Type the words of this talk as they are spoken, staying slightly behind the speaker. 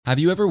Have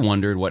you ever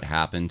wondered what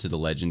happened to the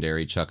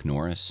legendary Chuck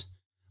Norris?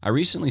 I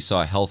recently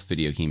saw a health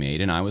video he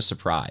made and I was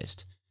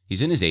surprised.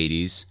 He's in his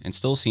 80s and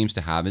still seems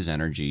to have his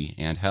energy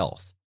and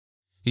health.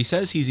 He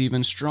says he's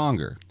even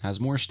stronger, has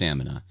more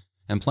stamina,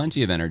 and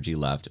plenty of energy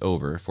left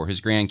over for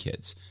his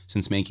grandkids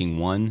since making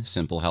one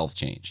simple health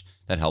change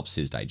that helps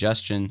his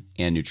digestion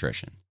and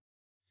nutrition.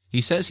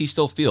 He says he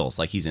still feels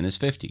like he's in his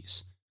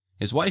 50s.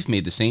 His wife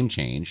made the same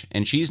change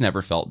and she's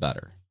never felt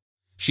better.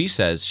 She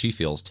says she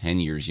feels 10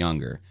 years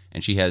younger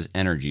and she has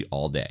energy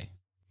all day.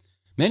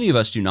 Many of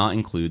us do not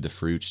include the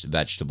fruits,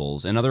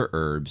 vegetables, and other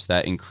herbs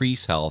that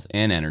increase health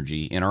and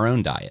energy in our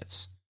own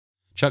diets.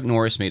 Chuck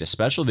Norris made a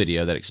special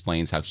video that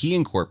explains how he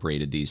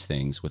incorporated these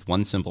things with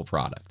one simple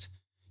product.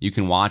 You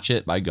can watch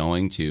it by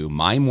going to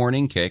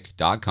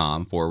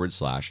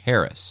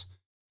mymorningkick.com/Harris.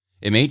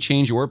 It may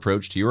change your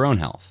approach to your own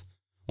health.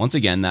 Once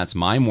again, that's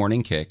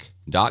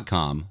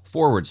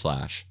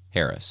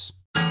mymorningkick.com/Harris.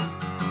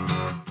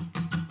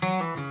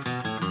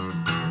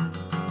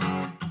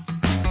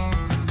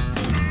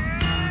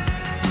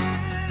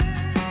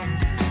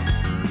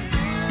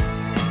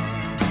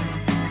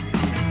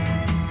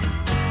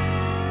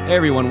 Hey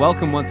everyone,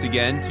 welcome once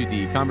again to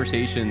the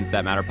Conversations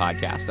That Matter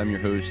podcast. I'm your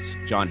host,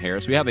 John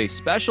Harris. We have a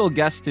special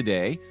guest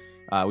today.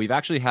 We've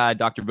actually had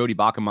Dr. Voddie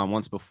Baucham on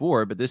once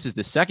before, but this is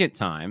the second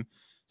time.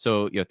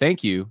 So,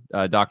 thank you,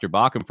 Dr.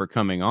 Baucham, for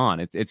coming on.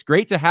 It's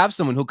great to have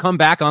someone who'll come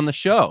back on the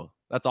show.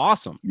 That's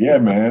awesome. Yeah,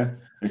 man.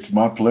 It's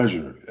my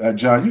pleasure.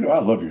 John, I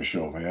love your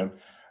show, man.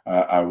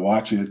 I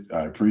watch it.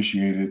 I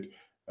appreciate it.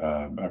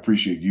 I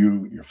appreciate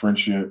you, your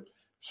friendship.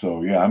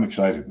 So, yeah, I'm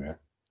excited, man.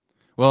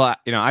 Well,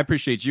 I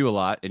appreciate you a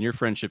lot and your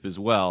friendship as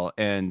well.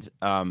 And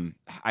I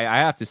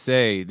have to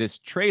say, this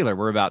trailer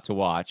we're about to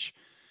watch,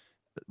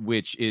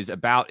 which is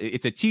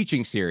it's a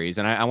teaching series,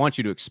 and I want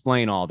you to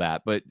explain all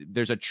that. But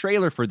there's a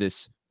trailer for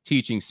this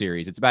teaching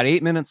series. It's about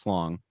 8 minutes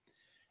long,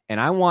 and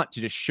I want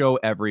to just show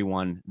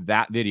everyone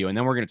that video, and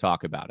then we're going to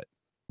talk about it.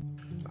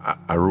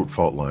 I wrote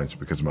Fault Lines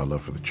because of my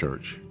love for the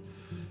church.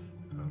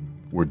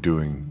 We're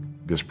doing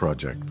this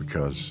project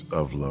because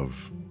of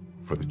love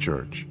for the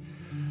church.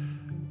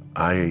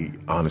 I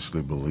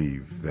honestly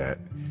believe that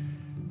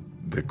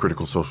the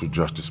critical social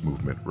justice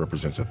movement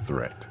represents a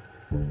threat,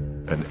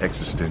 an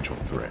existential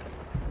threat,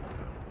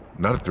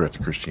 not a threat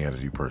to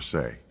Christianity per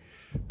se,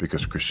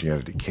 because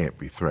Christianity can't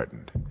be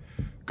threatened.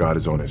 God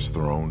is on his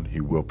throne.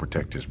 He will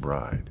protect his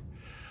bride.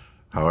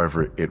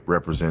 However, it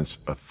represents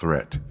a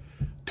threat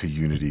to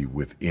unity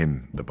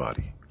within the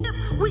body.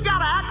 We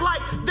gotta act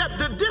like that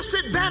the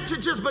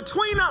disadvantages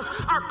between us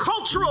are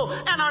cultural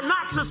and are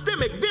not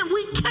systemic. Then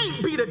we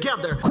can't be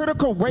together.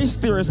 Critical race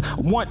theorists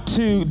want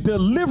to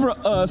deliver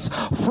us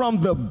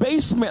from the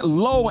basement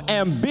low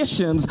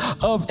ambitions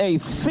of a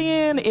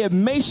thin,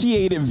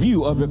 emaciated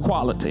view of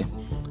equality.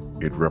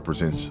 It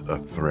represents a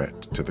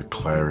threat to the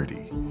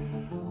clarity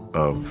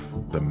of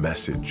the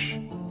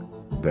message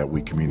that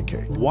we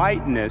communicate.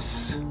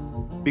 Whiteness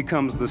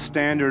becomes the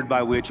standard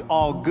by which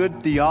all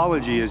good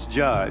theology is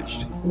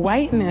judged.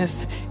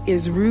 Whiteness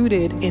is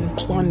rooted in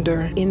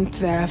plunder, in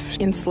theft,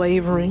 in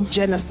slavery,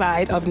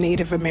 genocide of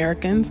Native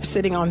Americans,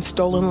 sitting on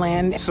stolen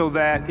land. So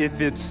that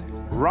if it's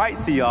right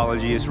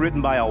theology, it's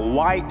written by a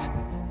white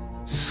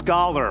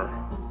scholar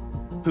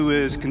who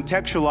is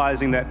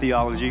contextualizing that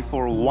theology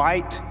for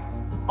white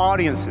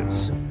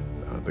audiences.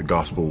 The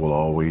gospel will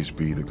always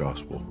be the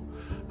gospel.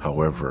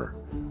 However,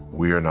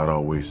 we are not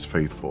always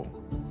faithful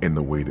in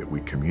the way that we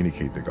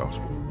communicate the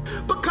gospel.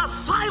 Because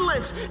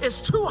silence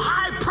is too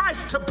high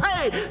price to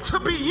pay to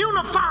be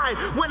unified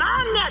when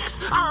our necks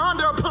are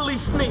under a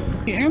police knee.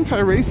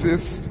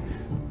 Anti-racists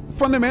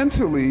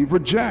fundamentally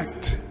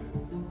reject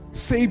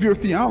savior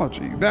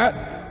theology.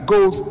 That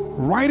goes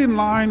right in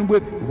line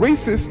with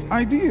racist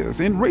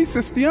ideas and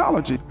racist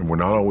theology. And we're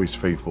not always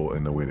faithful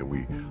in the way that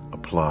we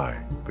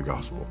apply the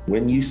gospel.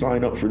 When you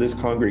sign up for this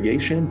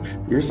congregation,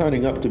 you're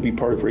signing up to be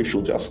part of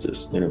racial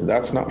justice. And if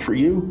that's not for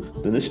you,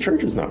 then this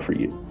church is not for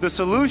you. The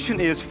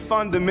solution is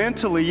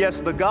fundamentally, yes,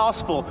 the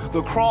gospel,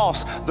 the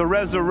cross, the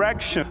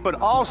resurrection,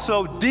 but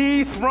also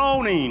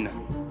dethroning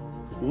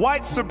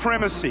white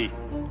supremacy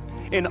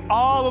in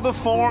all of the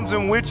forms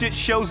in which it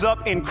shows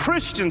up in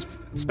Christian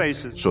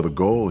spaces. So the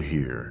goal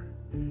here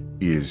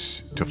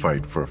is to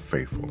fight for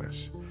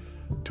faithfulness,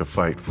 to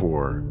fight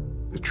for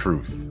the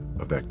truth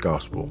of that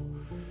gospel,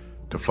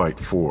 to fight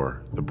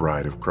for the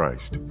bride of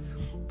Christ,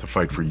 to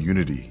fight for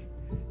unity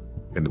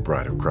in the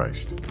bride of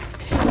Christ.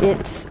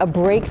 It's a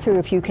breakthrough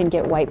if you can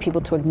get white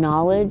people to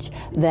acknowledge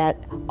that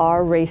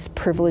our race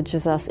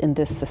privileges us in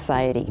this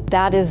society.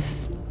 That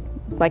is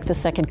like the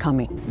second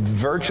coming.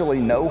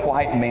 Virtually no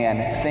white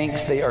man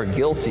thinks they are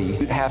guilty.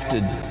 You have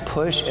to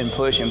push and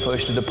push and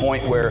push to the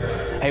point where,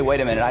 hey,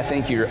 wait a minute, I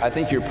think you're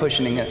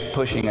pushing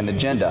an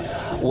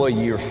agenda. Well,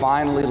 you're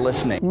finally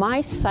listening. My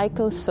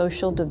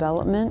psychosocial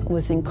development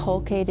was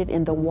inculcated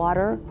in the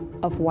water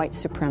of white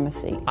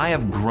supremacy. I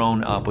have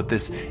grown up with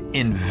this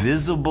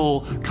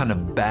invisible kind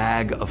of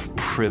bag of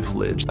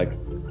privilege. Like,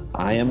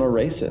 I am a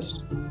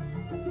racist.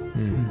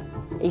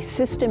 a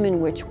system in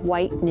which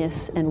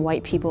whiteness and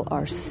white people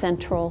are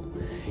central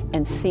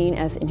and seen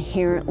as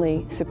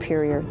inherently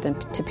superior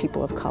to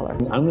people of color.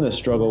 I'm going to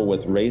struggle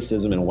with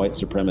racism and white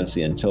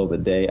supremacy until the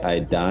day I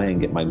die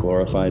and get my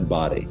glorified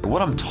body.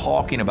 What I'm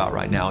talking about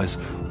right now is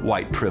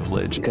white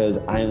privilege. Because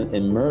I'm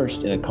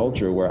immersed in a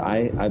culture where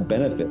I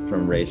benefit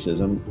from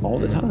racism all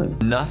the time.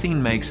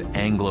 Nothing makes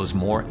Anglos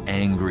more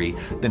angry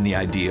than the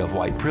idea of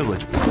white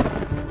privilege.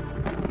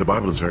 The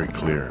Bible is very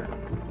clear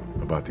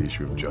about the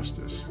issue of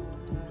justice.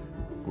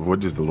 What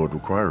does the Lord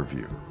require of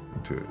you?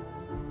 To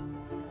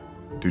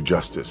do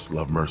justice,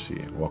 love mercy,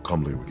 and walk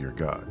humbly with your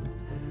God.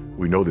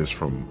 We know this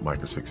from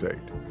Micah 6:8.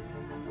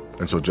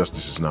 And so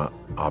justice is not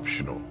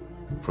optional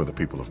for the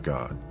people of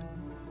God.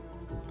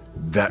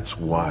 That's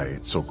why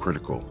it's so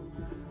critical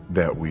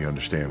that we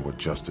understand what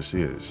justice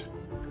is.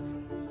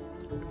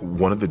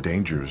 One of the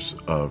dangers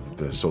of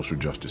the social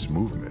justice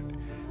movement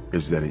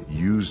is that it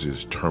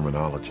uses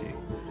terminology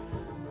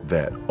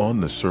that on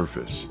the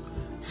surface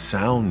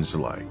sounds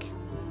like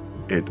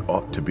it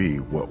ought to be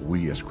what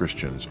we as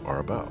Christians are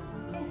about.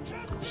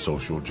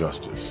 Social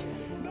justice.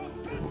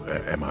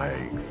 Am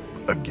I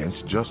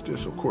against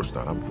justice? Of course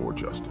not. I'm for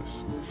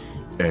justice.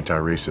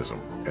 Anti-racism.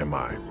 Am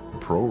I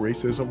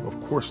pro-racism? Of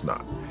course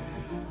not.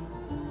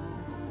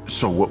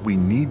 So what we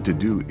need to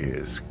do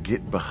is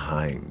get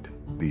behind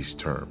these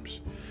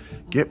terms,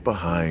 get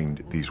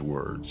behind these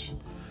words,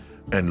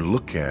 and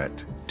look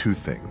at two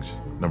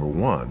things. Number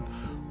one,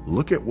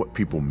 look at what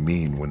people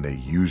mean when they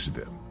use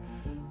them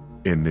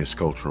in this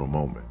cultural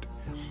moment.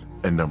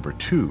 And number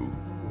two,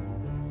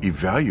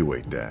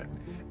 evaluate that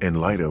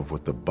in light of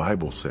what the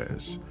Bible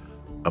says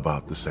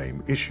about the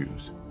same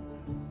issues.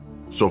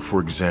 So for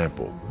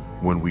example,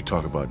 when we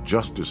talk about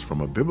justice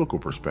from a biblical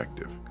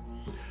perspective,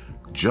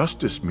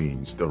 justice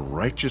means the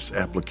righteous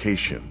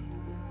application,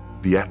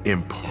 the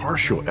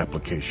impartial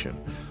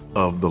application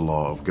of the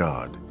law of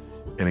God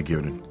in a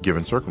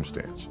given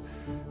circumstance.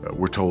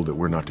 We're told that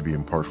we're not to be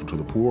impartial to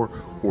the poor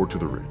or to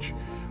the rich.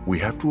 We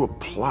have to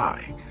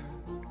apply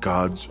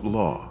God's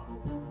law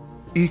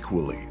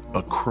equally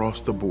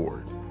across the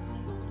board.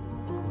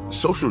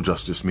 Social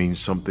justice means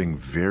something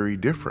very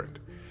different.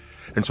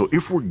 And so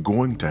if we're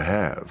going to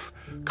have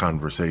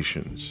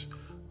conversations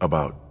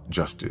about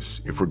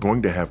justice, if we're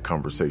going to have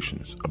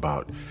conversations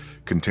about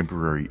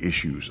contemporary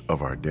issues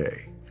of our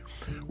day,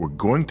 we're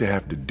going to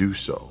have to do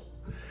so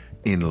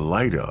in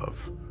light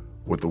of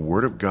what the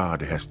Word of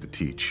God has to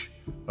teach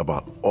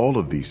about all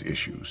of these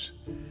issues,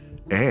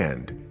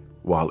 and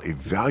while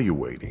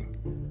evaluating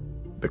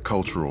the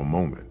cultural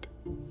moment.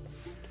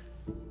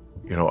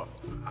 You know,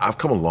 I've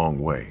come a long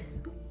way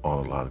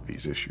on a lot of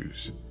these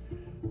issues.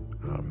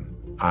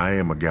 I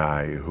am a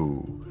guy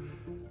who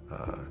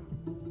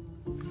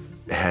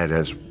had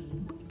as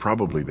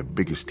probably the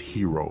biggest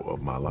hero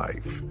of my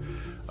life,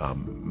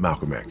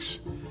 Malcolm X.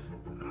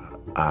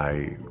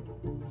 I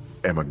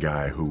am a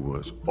guy who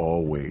was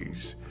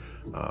always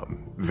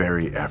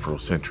very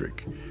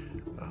Afrocentric,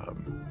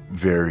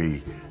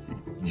 very,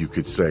 you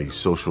could say,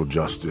 social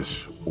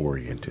justice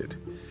oriented.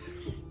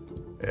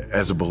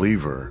 As a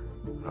believer,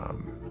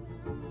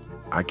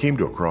 I came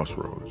to a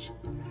crossroads,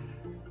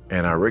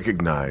 and I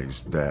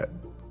recognized that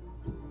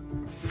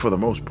for the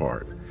most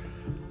part,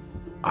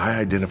 I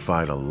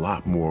identified a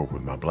lot more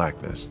with my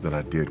blackness than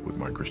I did with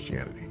my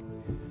Christianity.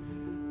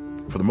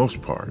 For the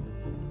most part,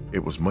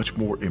 it was much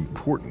more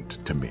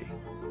important to me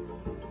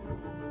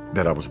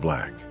that I was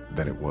black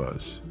than it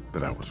was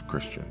that I was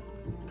Christian.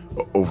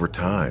 Over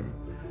time,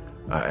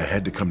 I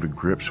had to come to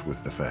grips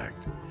with the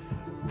fact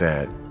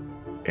that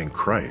in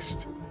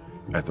Christ,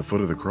 at the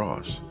foot of the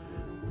cross,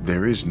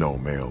 there is no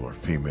male or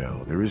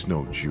female, there is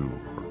no Jew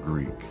or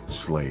Greek,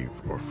 slave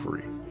or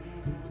free.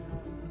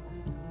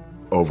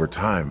 Over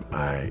time,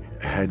 I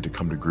had to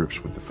come to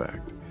grips with the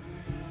fact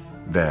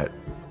that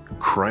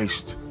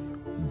Christ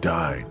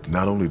died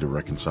not only to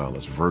reconcile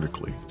us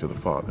vertically to the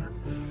Father,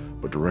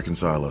 but to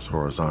reconcile us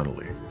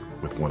horizontally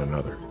with one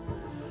another.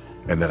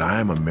 And that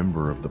I am a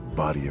member of the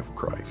body of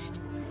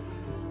Christ,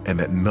 and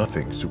that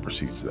nothing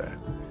supersedes that.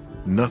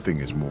 Nothing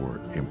is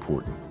more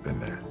important than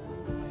that.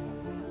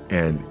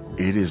 And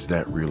it is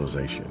that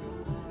realization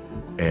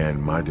and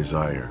my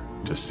desire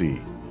to see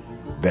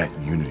that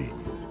unity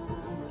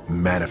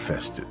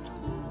manifested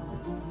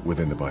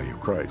within the body of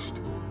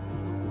Christ.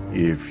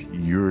 If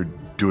you're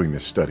doing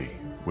this study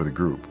with a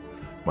group,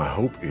 my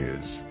hope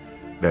is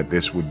that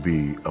this would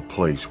be a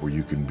place where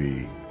you can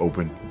be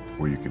open,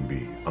 where you can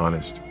be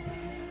honest,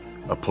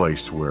 a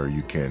place where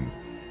you can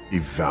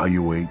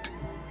evaluate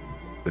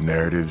the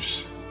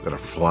narratives that are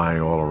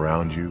flying all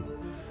around you,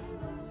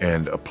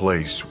 and a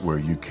place where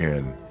you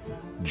can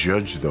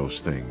judge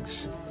those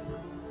things,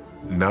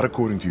 not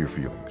according to your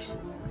feelings,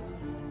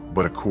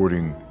 but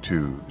according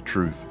to the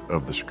truth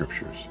of the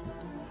scriptures,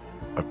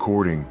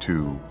 according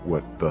to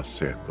what thus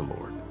saith the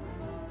Lord.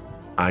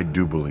 I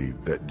do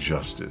believe that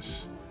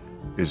justice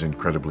is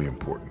incredibly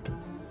important,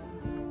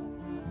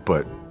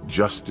 but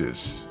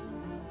justice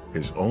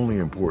is only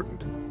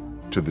important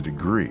to the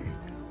degree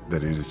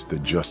that it is the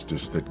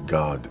justice that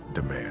God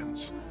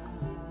demands.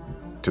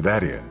 To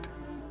that end,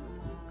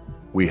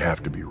 we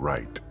have to be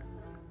right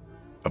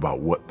about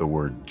what the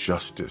word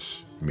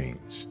justice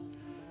means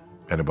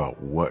and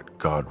about what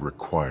God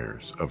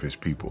requires of his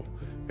people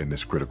in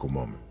this critical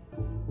moment.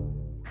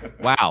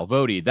 Wow,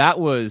 Voddie, that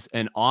was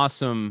an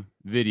awesome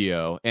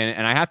video.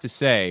 And I have to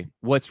say,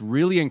 what's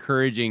really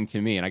encouraging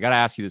to me, and I got to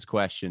ask you this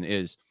question,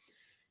 is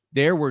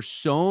there were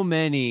so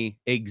many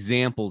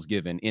examples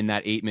given in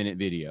that 8-minute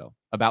video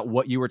about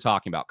what you were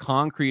talking about,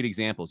 concrete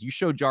examples. You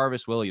showed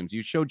Jarvis Williams,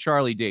 you showed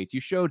Charlie Dates,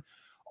 you showed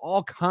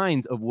all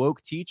kinds of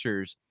woke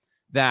teachers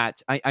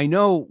that I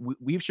know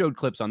we've showed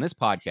clips on this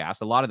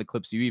podcast, a lot of the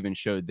clips you even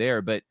showed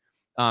there, but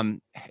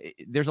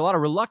there's a lot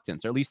of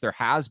reluctance, or at least there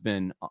has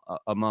been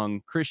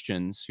among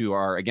Christians who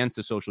are against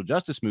the social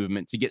justice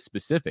movement to get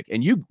specific.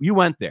 And you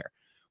went there.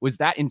 Was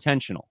that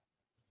intentional?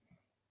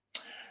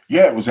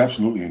 Yeah, it was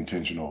absolutely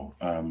intentional.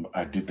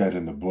 I did that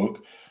in the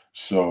book,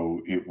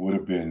 so it would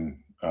have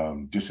been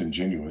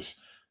disingenuous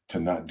to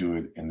not do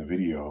it in the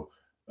video.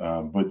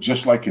 But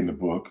just like in the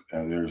book,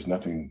 there's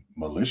nothing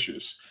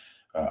malicious.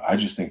 I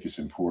just think it's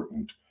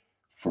important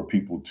for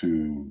people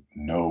to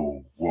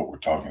know what we're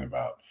talking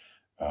about.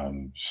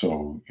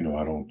 So, I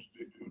don't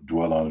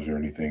dwell on it or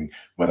anything,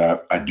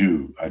 but I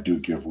do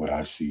give what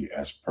I see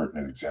as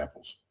pertinent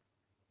examples.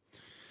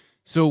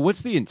 So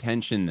what's the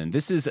intention then?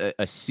 This is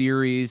a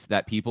series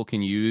that people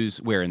can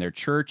use where in their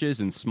churches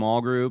and small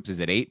groups?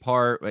 Is it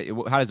 8-part?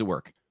 How does it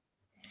work?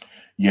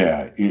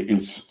 Yeah,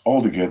 it's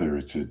all together.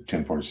 It's a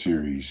 10-part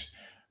series.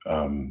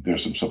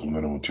 There's some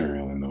supplemental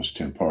material in those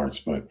 10 parts,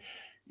 but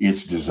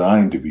it's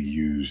designed to be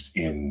used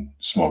in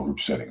small group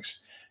settings.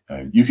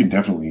 You can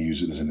definitely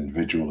use it as an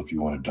individual if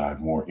you want to dive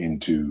more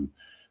into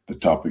the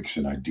topics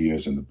and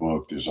ideas in the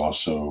book. There's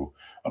also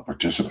a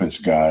participant's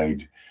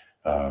guide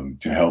to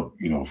help,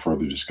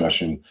 further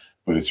discussion,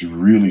 but it's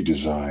really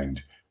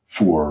designed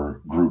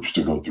for groups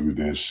to go through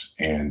this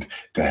and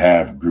to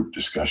have group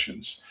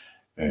discussions.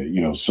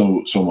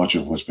 So much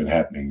of what's been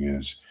happening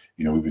is,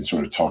 we've been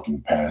sort of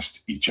talking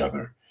past each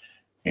other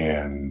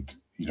and,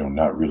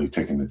 not really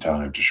taking the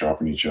time to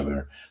sharpen each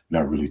other,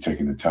 not really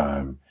taking the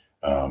time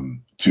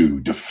to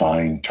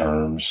define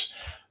terms.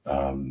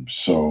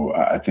 So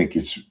I think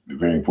it's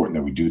very important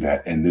that we do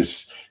that. And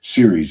this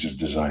series is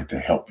designed to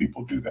help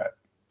people do that.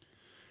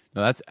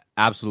 No, that's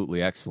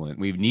absolutely excellent.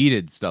 We've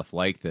needed stuff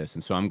like this.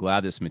 And so I'm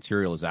glad this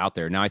material is out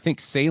there. Now, I think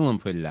Salem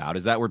put it out.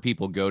 Is that where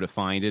people go to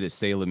find it? Is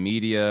Salem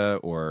Media,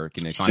 or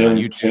can they find it on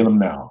YouTube? Salem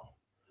Now.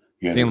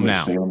 Yeah, Salem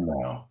Now. Salem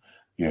Now.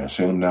 Yeah,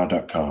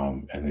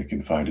 salemnow.com, and they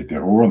can find it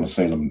there, or on the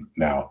Salem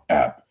Now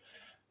app.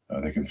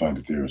 They can find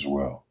it there as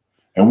well.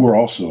 And we're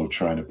also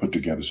trying to put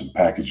together some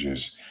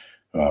packages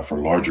for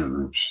larger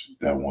groups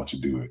that want to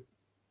do it.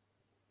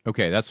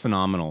 Okay, that's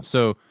phenomenal.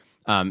 So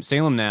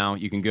Salem Now,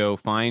 you can go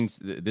find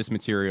this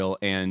material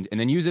and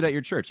then use it at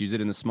your church. Use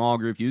it in the small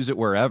group. Use it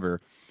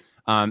wherever.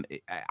 I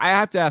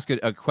have to ask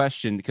a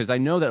question, because I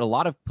know that a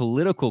lot of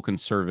political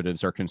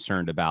conservatives are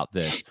concerned about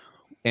this.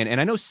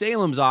 And I know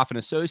Salem's often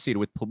associated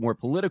with more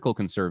political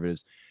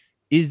conservatives.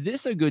 Is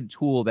this a good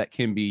tool that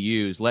can be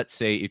used, let's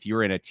say, if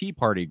you're in a Tea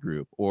Party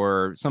group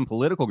or some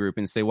political group,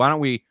 and say, why don't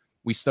we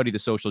study the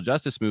social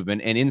justice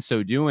movement, and in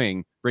so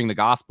doing, bring the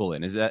gospel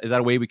in? Is that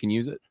a way we can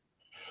use it?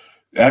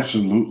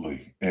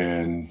 Absolutely.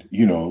 And,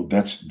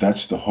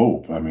 that's the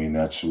hope. I mean,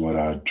 that's what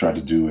I try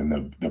to do in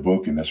the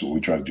book, and that's what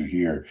we try to do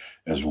here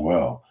as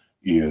well,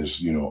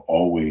 is,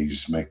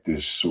 always make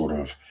this sort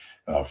of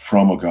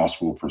from a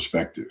gospel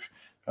perspective.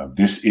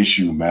 This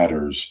issue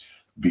matters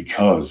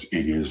because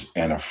it is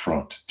an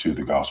affront to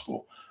the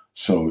gospel.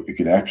 So it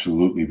could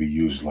absolutely be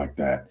used like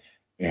that.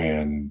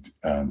 And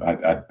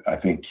I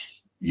think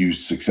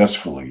used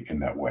successfully in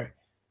that way.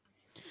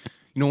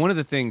 One of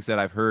the things that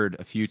I've heard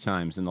a few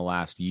times in the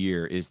last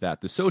year is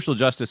that the social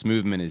justice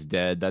movement is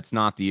dead. That's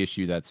not the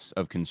issue that's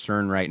of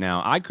concern right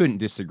now. I couldn't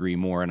disagree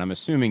more, and I'm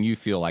assuming you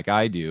feel like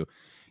I do.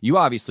 You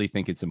obviously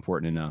think it's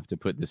important enough to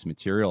put this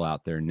material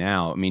out there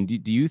now. I mean,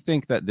 do you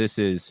think that this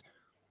is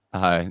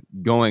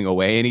going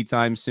away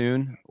anytime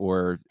soon,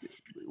 or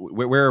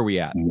where are we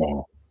at?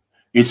 No,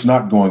 it's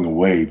not going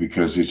away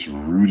because it's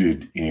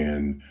rooted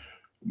in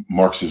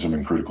Marxism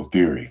and critical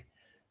theory.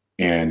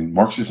 And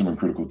Marxism and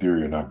critical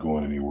theory are not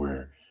going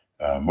anywhere.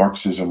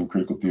 Marxism and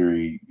critical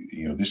theory,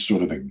 this is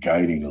sort of the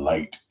guiding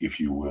light, if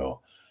you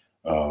will,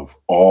 of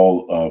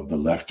all of the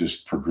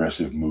leftist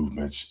progressive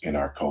movements in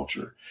our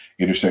culture.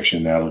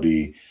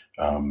 Intersectionality,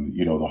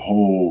 the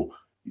whole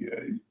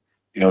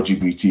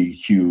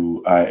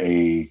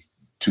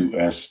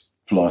LGBTQIA2S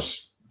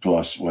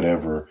plus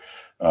whatever,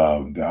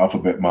 the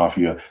alphabet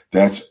mafia,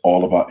 that's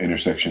all about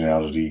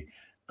intersectionality.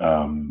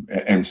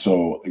 And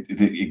so,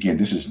 again,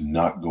 this is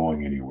not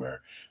going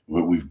anywhere.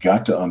 But we've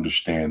got to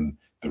understand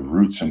the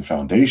roots and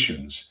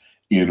foundations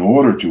in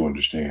order to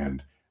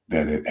understand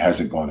that it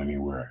hasn't gone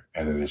anywhere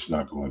and that it's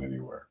not going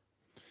anywhere.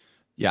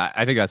 Yeah,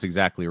 I think that's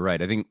exactly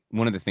right. I think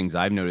one of the things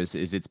I've noticed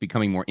is it's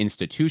becoming more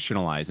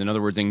institutionalized. In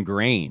other words,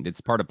 ingrained. It's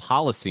part of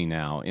policy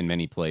now in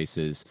many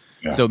places.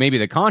 Yeah. So maybe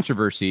the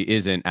controversy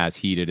isn't as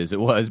heated as it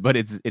was, but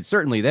it's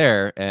certainly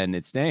there, and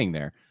it's staying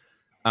there.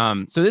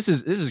 So this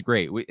is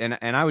great. And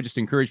I would just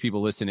encourage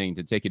people listening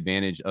to take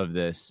advantage of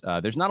this.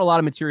 There's not a lot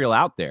of material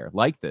out there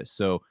like this.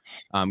 So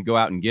go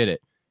out and get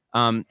it.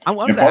 I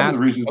wanted to ask.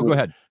 Go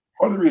ahead.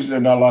 Part of the reason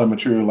there's not a lot of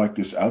material like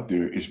this out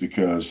there is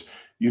because,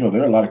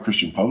 there are a lot of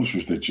Christian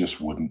publishers that just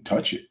wouldn't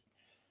touch it.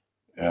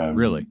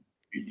 Really?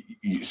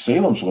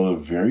 Salem's one of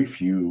the very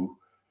few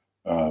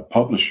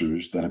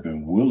publishers that have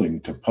been willing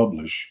to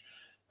publish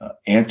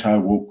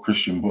anti-woke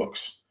Christian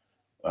books.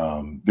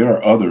 There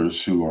are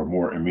others who are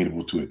more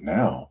amenable to it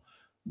now,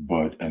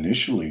 but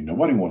initially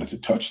nobody wanted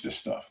to touch this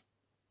stuff.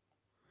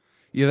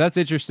 Yeah, that's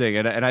interesting.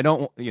 And I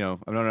don't,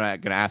 I'm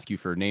not going to ask you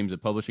for names of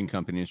publishing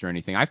companies or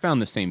anything. I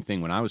found the same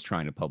thing when I was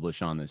trying to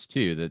publish on this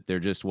too, that there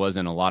just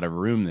wasn't a lot of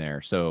room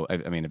there. So, I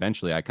mean,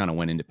 eventually I kind of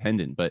went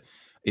independent, but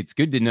it's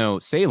good to know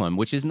Salem,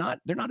 which is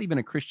they're not even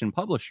a Christian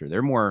publisher.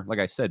 They're more, like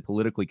I said,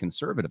 politically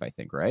conservative, I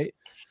think, right?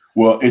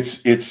 Well,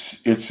 it's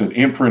an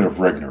imprint of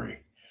Regnery.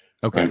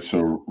 Okay. Right?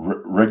 So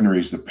Regnery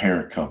is the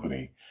parent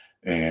company,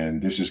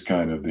 and this is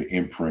kind of the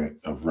imprint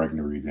of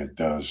Regnery that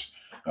does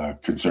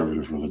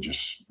conservative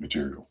religious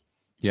material.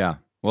 Yeah.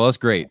 Well, that's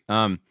great.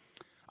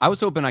 I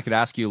was hoping I could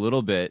ask you a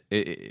little bit,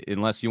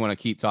 unless you want to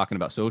keep talking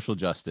about social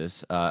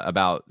justice,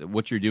 about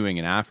what you're doing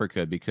in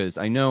Africa, because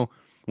I know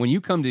when you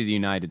come to the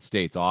United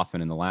States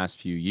often in the last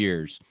few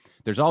years,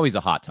 there's always a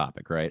hot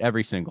topic, right?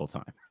 Every single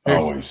time.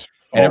 Always.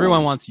 And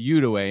everyone wants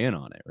you to weigh in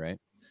on it, right?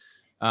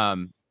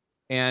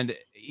 And,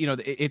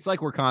 it's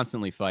like we're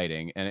constantly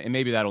fighting, and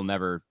maybe that'll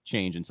never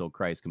change until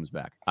Christ comes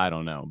back. I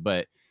don't know.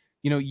 But,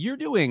 you're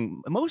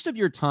doing most of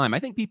your time. I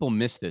think people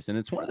miss this. And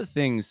it's one of the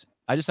things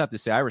I just have to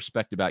say I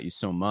respect about you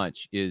so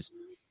much is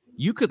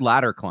you could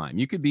ladder climb.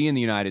 You could be in the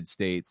United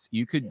States.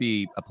 You could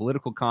be a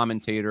political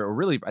commentator, or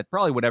really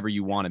probably whatever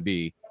you want to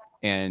be,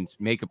 and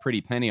make a pretty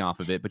penny off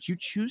of it. But you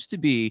choose to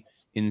be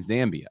in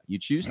Zambia. You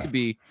choose to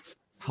be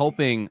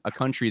helping a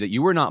country that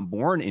you were not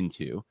born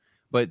into,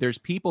 but there's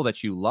people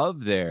that you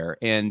love there,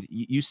 and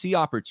you see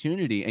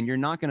opportunity, and you're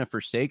not going to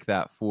forsake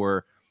that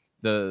for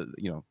the,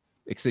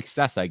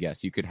 success, I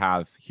guess, you could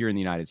have here in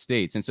the United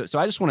States. And so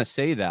I just want to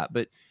say that.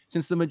 But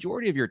since the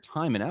majority of your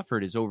time and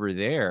effort is over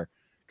there,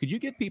 could you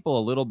give people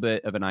a little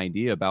bit of an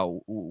idea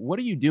about what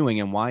are you doing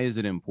and why is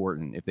it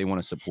important if they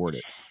want to support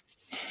it?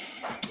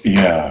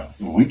 Yeah,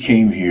 we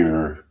came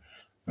here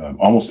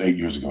almost 8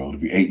 years ago. It'll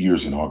be 8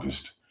 years in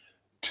August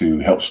to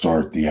help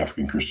start the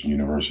African Christian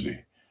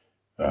University.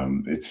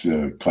 It's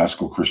a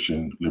classical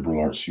Christian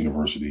liberal arts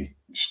university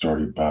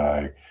started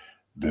by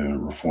the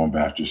Reformed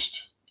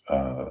Baptist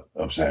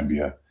of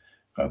Zambia,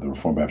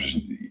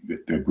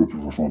 the group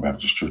of Reformed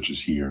Baptist churches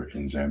here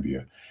in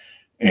Zambia.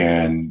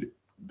 And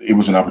it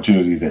was an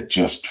opportunity that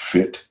just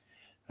fit.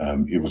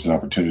 It was an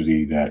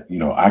opportunity that,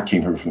 I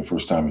came here for the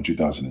first time in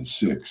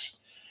 2006.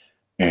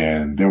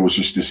 And there was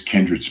just this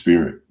kindred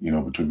spirit,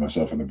 between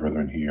myself and the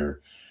brethren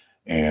here.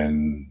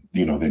 And,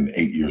 then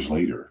 8 years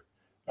later,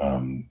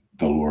 the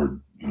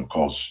Lord,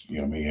 calls,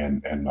 me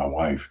and my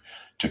wife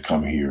to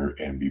come here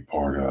and be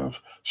part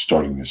of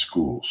starting this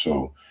school.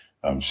 So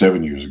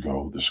 7 years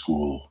ago, the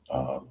school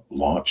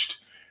launched,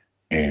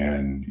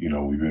 and,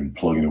 we've been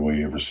plugging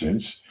away ever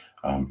since.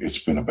 It's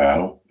been a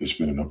battle. It's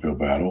been an uphill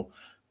battle.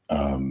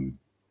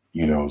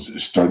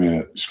 Starting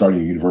a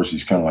university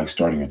is kind of like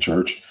starting a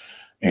church.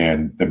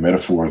 And the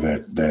metaphor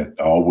that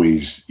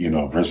always,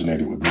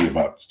 resonated with me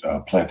about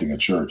planting a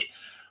church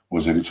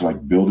was that it's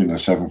like building a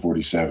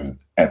 747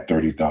 at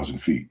 30,000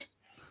 feet.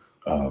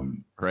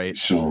 Right.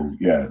 So,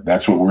 yeah,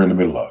 that's what we're in the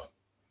middle of.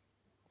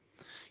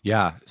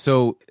 Yeah.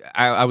 So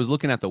I was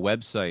looking at the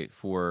website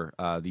for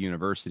the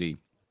university,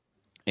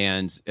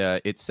 and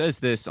it says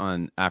this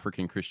on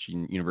African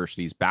Christian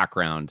University's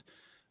background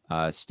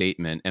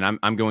statement. And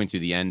I'm going through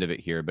the end of it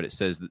here, but it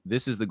says that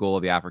this is the goal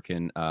of the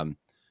African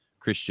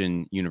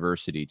Christian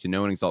University, to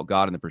know and exalt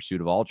God in the pursuit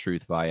of all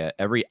truth via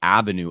every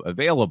avenue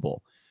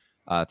available.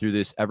 Through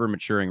this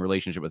ever-maturing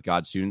relationship with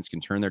God, students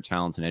can turn their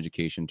talents and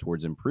education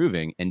towards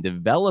improving and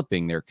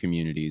developing their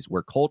communities,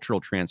 where cultural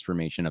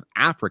transformation of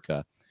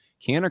Africa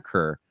can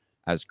occur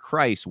as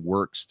Christ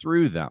works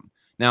through them.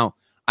 Now,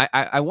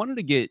 I wanted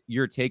to get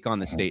your take on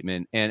the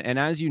statement, and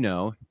as you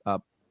know,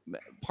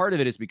 part of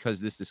it is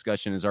because this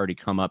discussion has already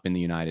come up in the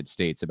United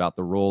States about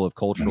the role of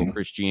cultural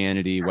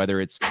Christianity,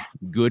 whether it's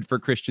good for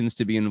Christians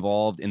to be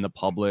involved in the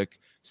public,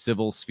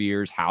 civil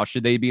spheres. How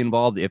should they be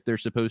involved if they're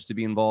supposed to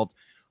be involved?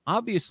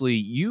 Obviously,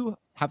 you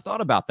have thought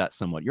about that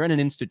somewhat. You're at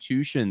an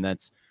institution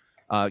that's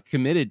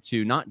committed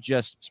to not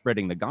just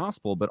spreading the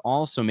gospel, but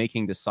also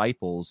making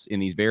disciples in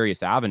these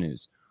various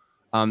avenues.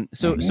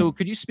 So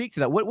could you speak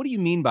to that? What do you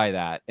mean by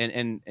that?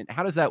 And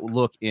how does that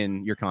look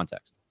in your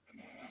context?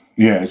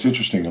 Yeah, it's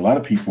interesting. A lot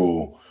of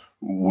people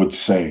would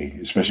say,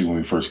 especially when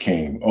we first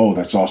came, oh,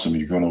 that's awesome.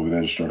 You're going over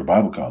there to start a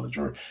Bible college,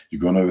 or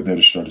you're going over there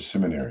to start a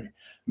seminary.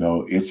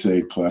 No, it's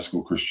a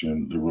classical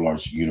Christian liberal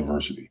arts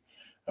university.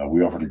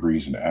 We offer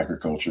degrees in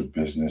agriculture,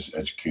 business,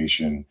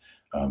 education,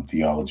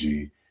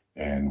 theology,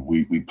 and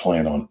we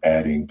plan on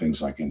adding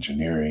things like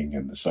engineering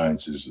and the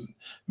sciences and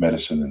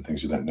medicine and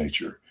things of that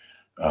nature.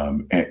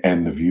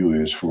 And the view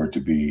is for it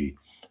to be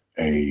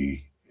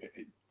a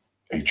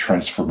a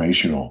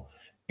transformational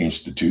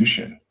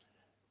institution.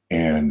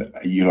 And,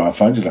 I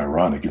find it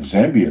ironic, and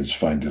Zambians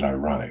find it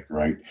ironic,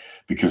 right?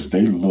 Because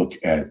they look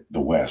at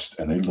the West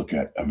and they look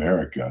at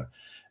America,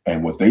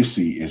 and what they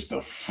see is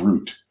the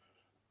fruit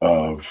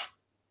of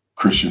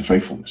Christian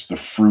faithfulness, the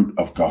fruit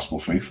of gospel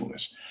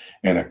faithfulness,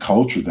 and a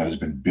culture that has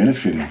been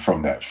benefiting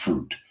from that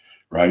fruit,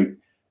 right?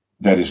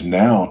 That is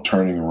now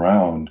turning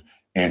around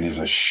and is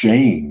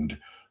ashamed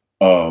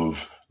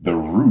of the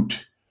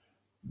root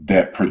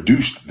that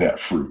produced that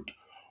fruit,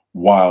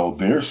 while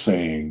they're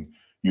saying,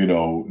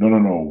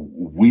 no,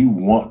 we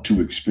want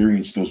to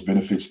experience those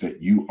benefits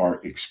that you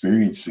are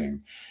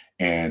experiencing.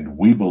 And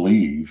we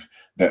believe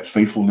that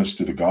faithfulness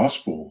to the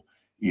gospel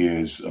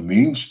is a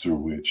means through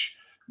which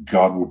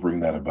God will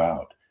bring that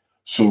about.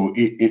 So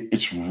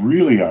it's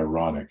really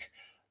ironic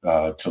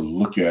to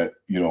look at,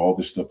 all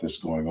this stuff that's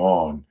going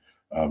on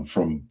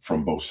from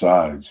both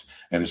sides.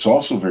 And it's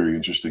also very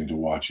interesting to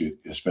watch it,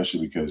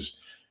 especially because,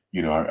 I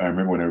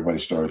remember when everybody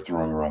started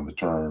throwing around the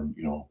term,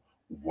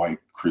 white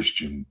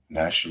Christian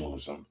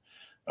nationalism.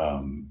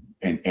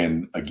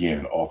 And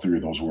again, all three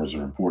of those words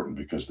are important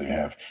because they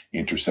have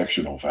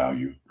intersectional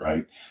value,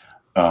 right?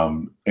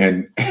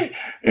 And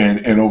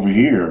over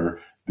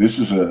here, this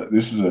is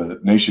a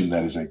nation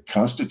that is a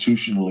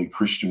constitutionally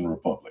Christian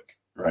republic,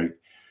 right?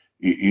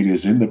 It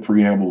is in the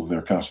preamble of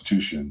their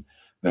constitution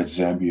that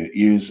Zambia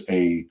is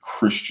a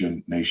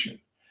Christian nation.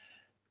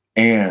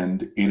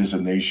 And it is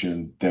a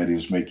nation that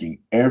is making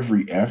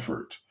every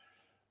effort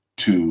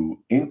to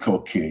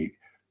inculcate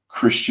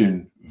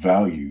Christian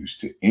values,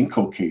 to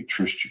inculcate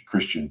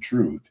Christian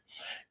truth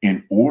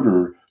in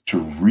order to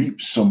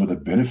reap some of the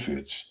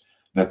benefits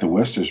that the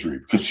West has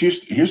reaped. Because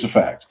here's the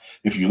fact.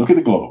 If you look at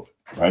the globe,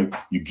 right,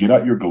 you get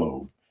out your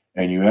globe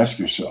and you ask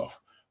yourself,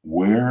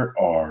 where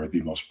are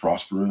the most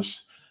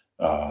prosperous,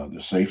 the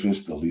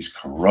safest, the least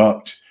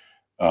corrupt,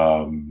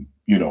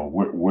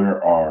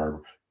 where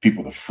are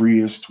people the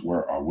freest,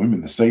 where are women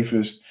the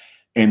safest?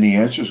 And the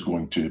answer is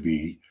going to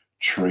be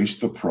trace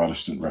the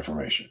Protestant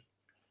Reformation.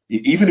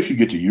 Even if you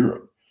get to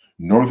Europe,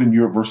 Northern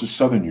Europe versus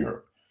Southern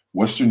Europe,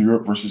 Western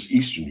Europe versus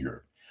Eastern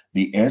Europe,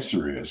 the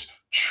answer is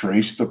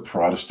trace the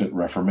Protestant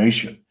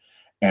Reformation,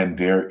 and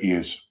there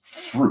is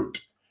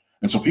fruit.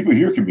 And so people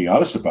here can be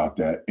honest about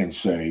that and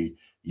say,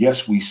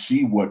 yes, we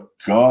see what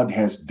God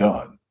has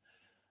done.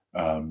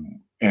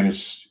 And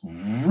it's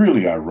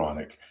really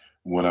ironic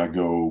when I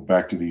go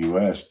back to the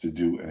US to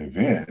do an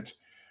event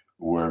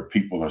where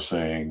people are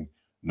saying,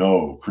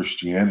 no,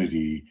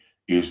 Christianity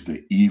is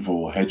the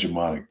evil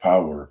hegemonic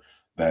power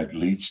that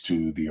leads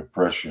to the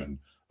oppression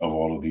of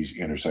all of these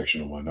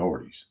intersectional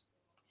minorities.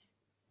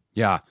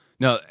 Yeah.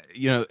 No,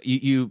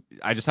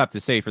 I just have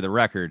to say for the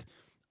record,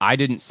 I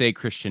didn't say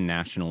Christian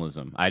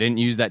nationalism. I didn't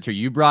use that term.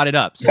 You brought it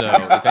up. So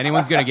if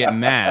anyone's going to get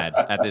mad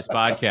at this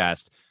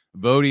podcast,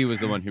 Voddie was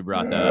the one who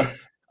brought that up.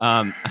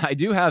 I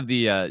do have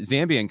the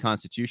Zambian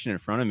constitution in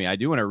front of me. I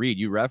do want to read.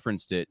 You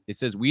referenced it. It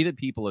says, "We, the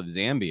people of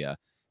Zambia,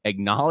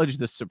 acknowledge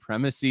the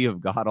supremacy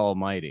of God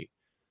Almighty."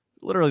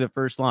 Literally the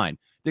first line.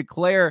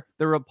 "Declare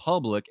the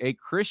Republic a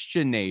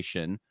Christian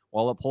nation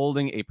while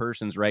upholding a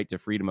person's right to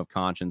freedom of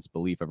conscience,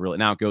 belief of religion."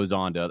 Now it goes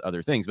on to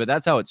other things, but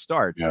that's how it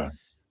starts. Yeah.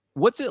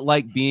 What's it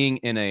like being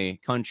in a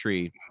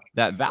country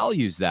that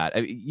values that?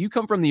 I mean, you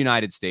come from the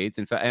United States,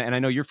 in fact, and I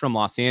know you're from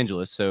Los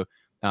Angeles, so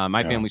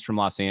my family's from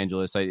Los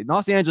Angeles.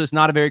 Los Angeles,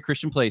 not a very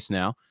Christian place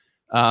now.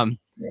 And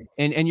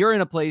you're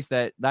in a place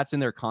that's in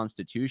their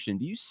constitution.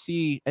 Do you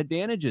see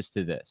advantages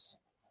to this?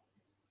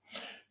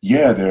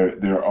 Yeah,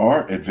 there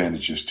are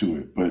advantages to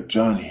it. But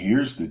John,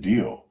 here's the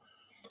deal.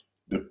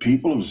 The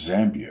people of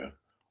Zambia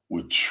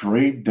would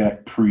trade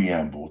that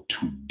preamble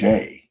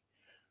today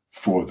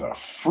for the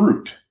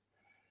fruit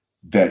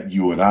that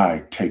you and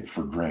I take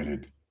for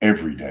granted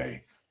every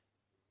day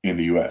in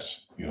the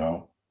US,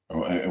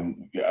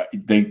 and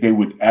they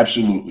would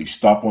absolutely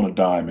stop on a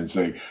dime and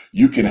say,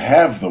 you can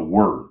have the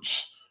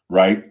words,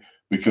 right?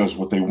 Because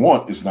what they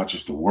want is not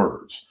just the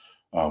words.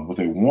 What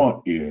they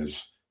want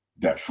is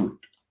that fruit.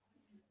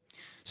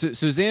 So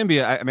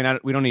Zambia, I mean,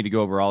 we don't need to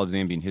go over all of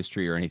Zambian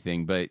history or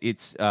anything, but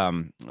it's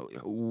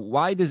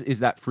why is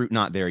that fruit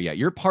not there yet?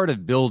 You're part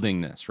of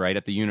building this, right,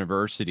 at the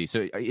university.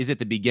 So is it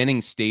the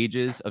beginning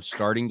stages of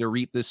starting to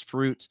reap this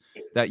fruit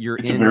that you're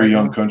in? It's a very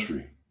young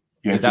country.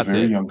 Yeah, it's a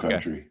very young Okay.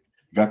 country.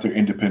 Got their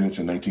independence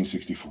in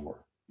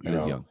 1964. That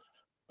is young.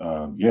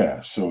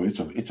 So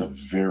it's a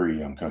very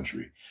young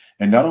country.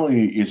 And not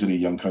only is it a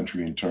young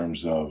country in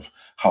terms of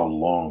how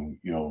long,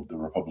 the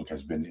republic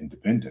has been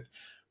independent,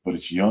 but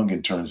it's young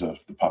in terms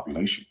of the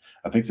population.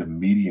 I think the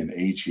median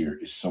age here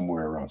is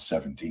somewhere around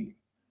 17.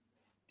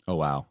 Oh,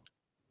 wow.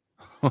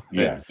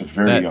 Yeah, it's a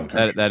very young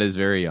country. That is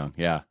very young.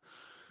 Yeah.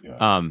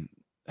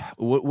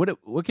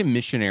 What can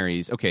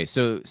missionaries? Okay,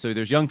 so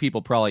there's young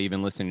people probably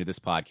even listening to this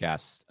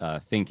podcast,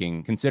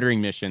 considering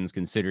missions,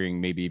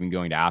 considering maybe even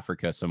going to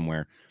Africa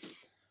somewhere.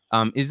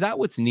 Is that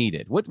what's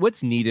needed?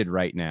 What's needed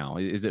right now?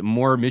 Is it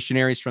more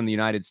missionaries from the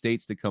United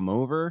States to come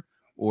over,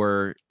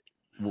 or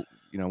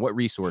what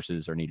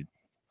resources are needed?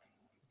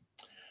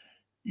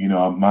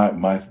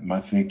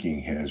 My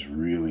thinking has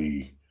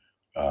really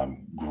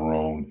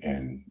grown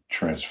and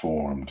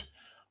transformed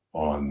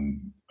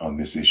on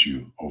this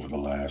issue over the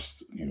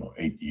last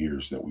 8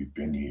 years that we've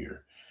been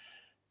here.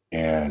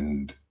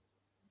 And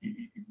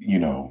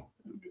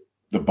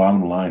the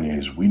bottom line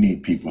is we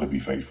need people to be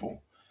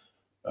faithful.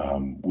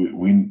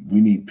 We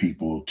need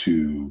people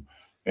to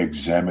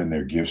examine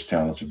their gifts,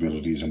 talents,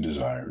 abilities, and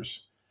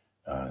desires,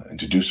 and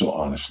to do so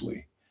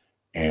honestly.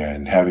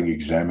 And having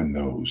examined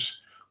those,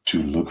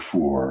 to look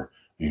for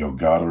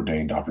God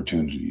ordained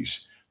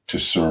opportunities to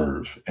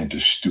serve and to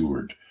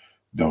steward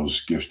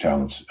those gifts,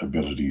 talents,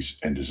 abilities,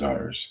 and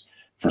desires.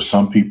 For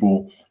some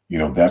people,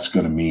 that's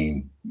going to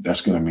mean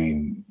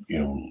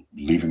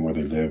leaving where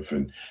they live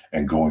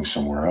and going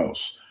somewhere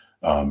else.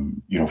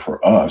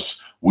 For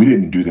us, we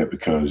didn't do that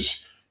because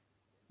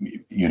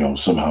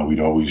somehow we'd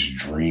always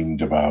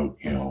dreamed about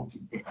being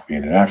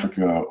in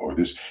Africa or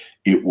this.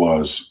 It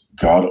was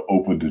God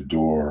opened the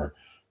door.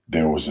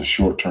 There was a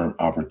short-term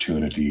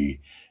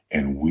opportunity,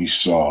 and we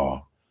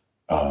saw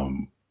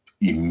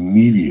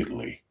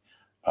immediately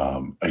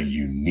a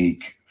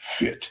unique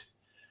fit.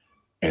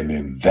 And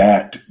then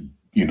that,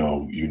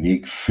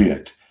 unique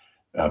fit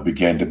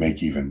began to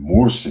make even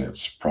more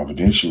sense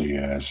providentially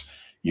as,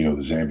 the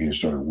Zambians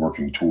started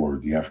working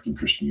toward the African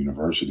Christian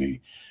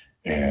University.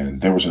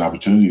 And there was an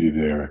opportunity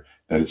there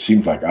that it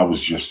seemed like I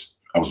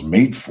was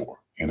made for,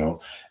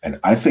 and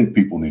I think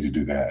people need to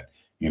do that.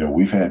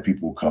 We've had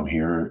people come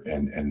here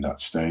and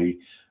not stay.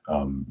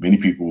 Many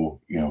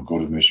people, go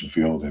to the mission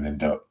field and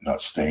end up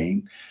not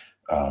staying.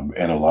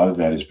 And a lot of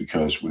that is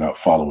because we're not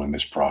following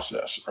this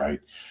process, right?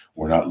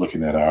 We're not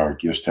looking at our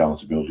gifts,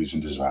 talents, abilities,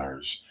 and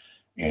desires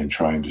and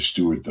trying to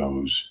steward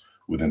those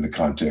within the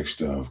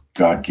context of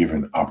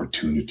God-given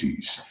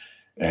opportunities.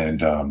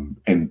 And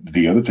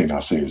the other thing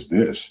I'll say is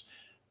this,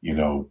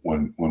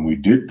 when we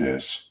did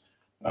this,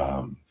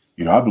 I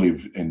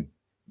believe in,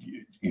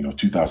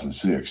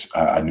 2006,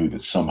 I knew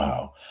that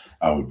somehow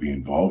I would be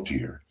involved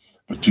here.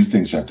 But two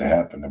things had to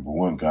happen. Number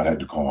one, God had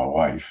to call my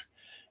wife.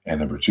 And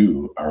number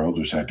two, our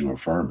elders had to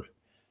affirm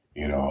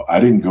it. I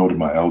didn't go to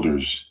my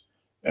elders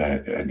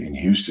in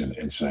Houston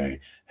and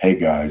say, hey,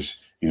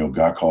 guys,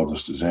 God called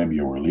us to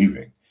Zambia, we're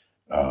leaving.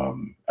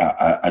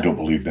 I don't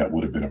believe that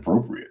would have been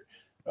appropriate.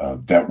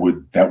 That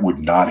would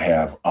not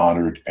have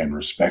honored and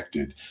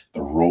respected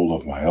the role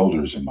of my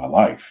elders in my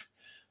life.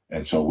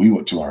 And so we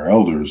went to our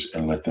elders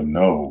and let them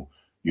know,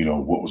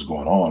 what was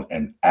going on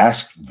and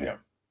asked them,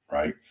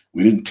 right?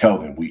 We didn't tell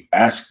them, we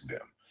asked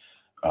them.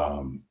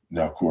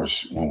 Now, of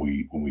course, when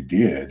we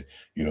did,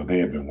 they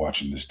had been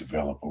watching this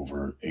develop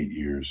over 8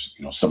 years,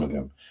 some of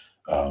them,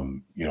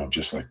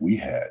 just like we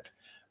had.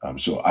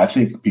 So I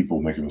think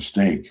people make a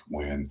mistake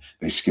when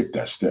they skip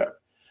that step.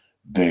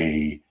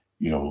 They,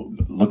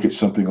 look at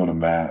something on a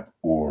map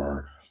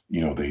or,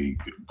 they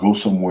go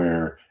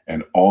somewhere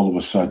and all of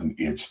a sudden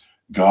it's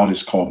God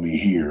has called me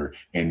here.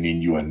 And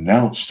then you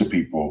announce to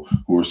people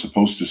who are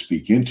supposed to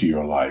speak into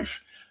your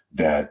life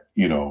that,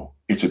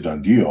 it's a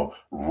done deal,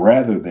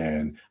 rather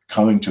than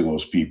coming to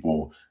those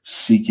people,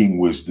 seeking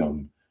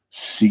wisdom,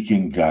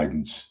 seeking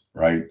guidance,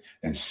 right?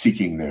 And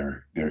seeking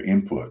their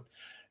input.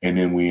 And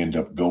then we end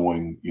up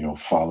going,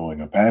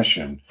 following a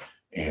passion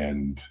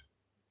and,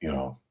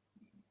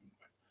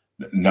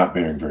 not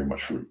bearing very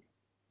much fruit.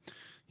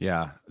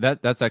 Yeah,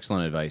 that's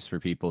excellent advice for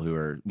people who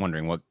are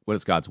wondering what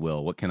is God's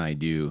will? What can I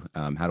do?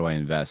 How do I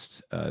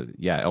invest?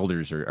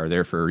 Elders are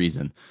there for a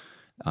reason.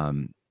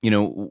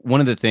 One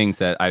of the things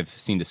that I've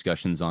seen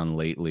discussions on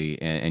lately,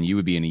 and you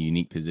would be in a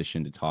unique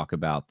position to talk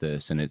about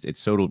this, and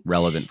it's so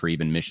relevant for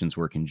even missions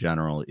work in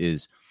general,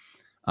 is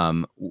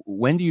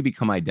when do you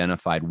become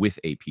identified with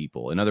a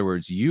people? In other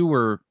words, you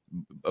were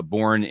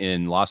born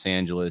in Los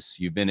Angeles,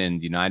 you've been in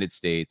the United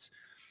States,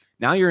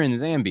 now you're in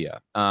Zambia.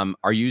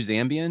 Are you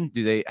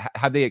Zambian?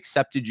 Have they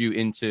accepted you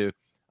into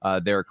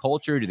their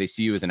culture? Do they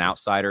see you as an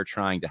outsider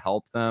trying to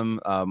help them?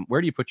 Where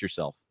do you put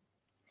yourself?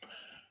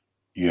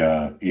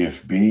 Yeah,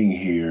 if being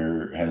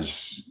here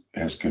has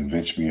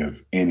convinced me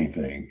of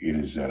anything, it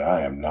is that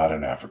I am not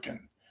an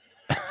African.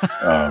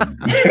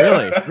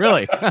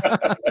 Really?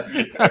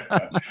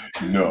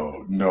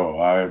 No,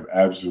 I am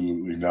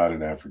absolutely not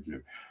an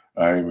African.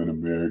 I am an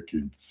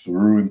American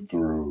through and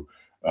through.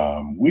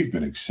 We've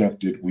been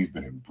accepted, we've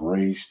been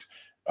embraced,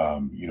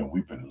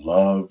 we've been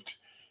loved,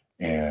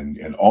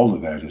 and all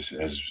of that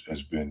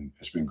has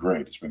been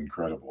great. It's been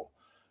incredible.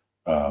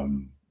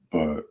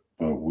 But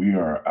we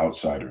are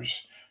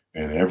outsiders,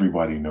 and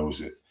everybody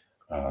knows it.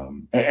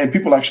 And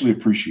people actually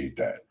appreciate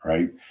that,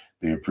 right?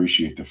 They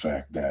appreciate the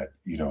fact that,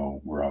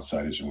 we're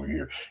outsiders and we're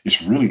here.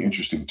 It's really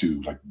interesting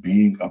too, like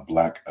being a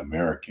Black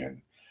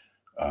American,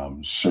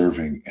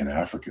 serving in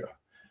Africa.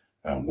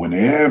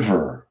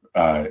 Whenever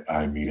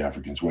I meet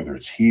Africans, whether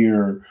it's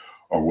here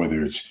or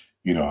whether it's,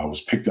 I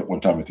was picked up one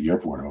time at the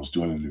airport. I was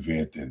doing an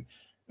event and,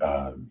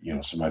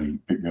 somebody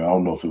picked me up. I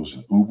don't know if it was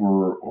an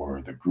Uber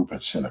or the group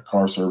had sent a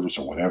car service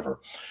or whatever.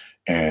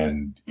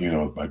 And,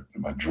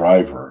 my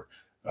driver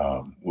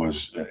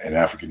was an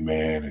African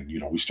man.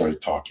 And, we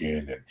started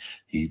talking and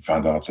he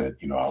found out that,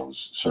 I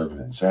was serving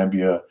in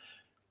Zambia.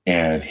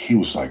 And he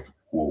was like,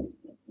 well,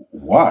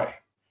 why?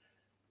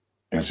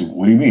 And I said,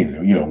 what do you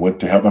mean? Went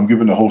to help. I'm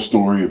giving the whole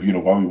story of,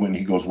 why we went. And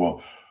he goes,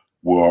 well,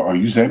 are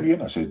you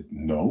Zambian? I said,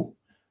 no.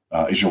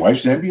 Is your wife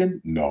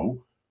Zambian?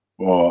 No.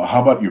 Well,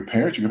 how about your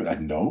parents?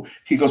 No.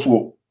 He goes,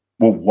 well,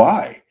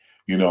 why?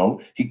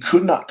 He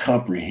could not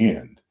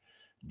comprehend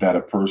that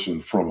a person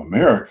from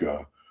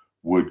America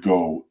would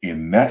go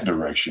in that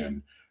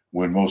direction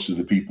when most of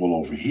the people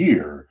over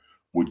here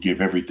would give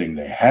everything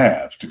they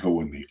have to go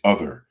in the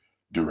other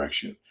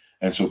direction.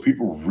 And so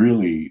people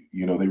really,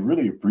 they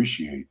really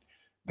appreciate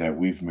that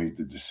we've made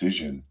the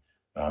decision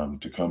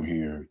to come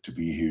here, to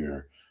be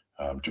here,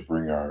 to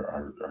bring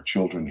our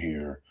children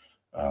here.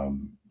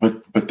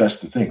 But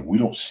that's the thing. We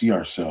don't see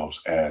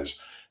ourselves as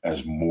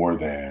more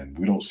than.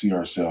 We don't see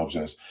ourselves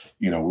as,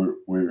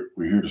 we're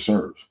here to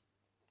serve.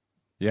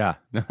 Yeah,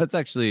 no,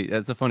 that's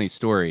a funny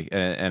story,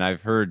 and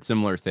I've heard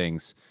similar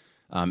things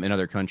in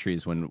other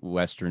countries when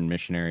Western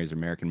missionaries or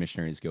American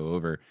missionaries go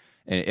over,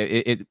 and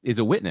it is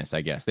a witness,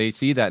 I guess. They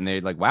see that and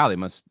they're like, wow, they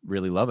must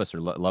really love us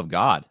or love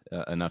God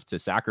enough to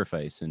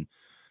sacrifice. And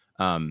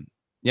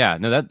yeah,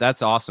 no,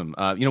 that's awesome.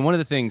 One of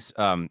the things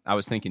I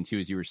was thinking too,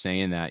 as you were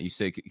saying that, you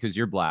say because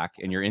you're Black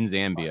and you're in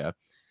Zambia,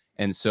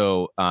 and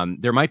so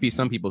there might be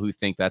some people who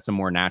think that's a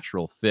more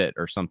natural fit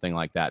or something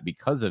like that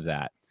because of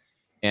that.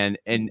 And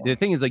the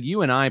thing is, like,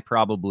 you and I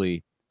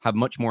probably have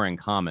much more in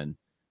common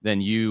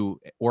than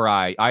you or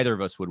either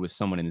of us would with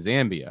someone in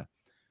Zambia.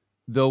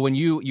 Though when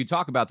you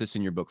talk about this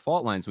in your book,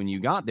 Fault Lines, when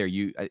you got there,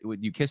 you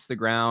kissed the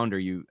ground or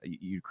you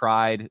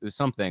cried. It was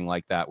something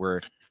like that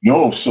where.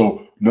 No.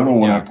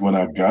 When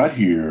I got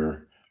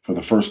here for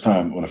the first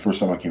time,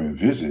 I came and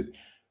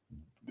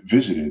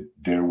visited,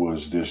 there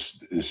was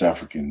this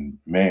African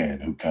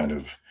man who kind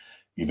of,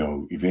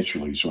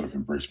 eventually sort of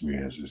embraced me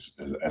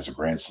as a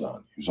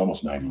grandson. He was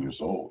almost 90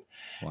 years old.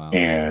 Wow.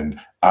 And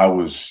I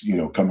was,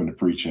 coming to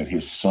preach at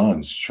his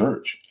son's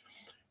church.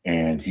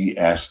 And he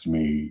asked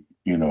me,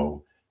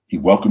 he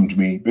welcomed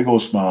me, big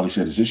old smile. He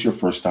said, "Is this your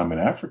first time in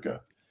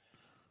Africa?"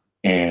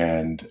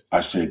 And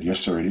I said, "Yes,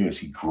 sir, it is."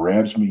 He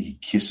grabs me, he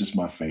kisses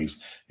my face,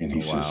 and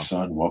he says,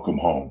 "Son, welcome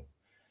home."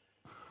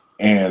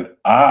 And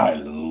I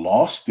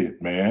lost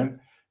it, man.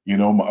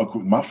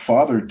 My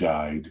father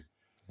died,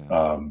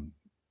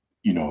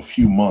 a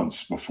few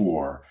months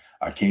before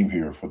I came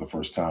here for the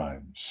first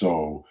time.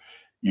 So,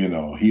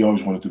 he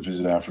always wanted to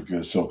visit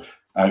Africa. So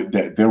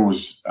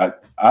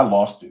I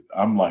lost it.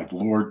 I'm like,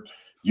 Lord,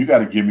 you got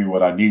to give me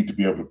what I need to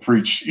be able to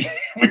preach,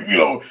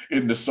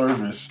 in the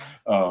service.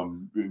 But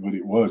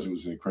it was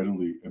an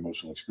incredibly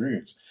emotional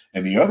experience.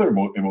 And the other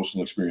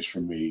emotional experience for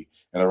me,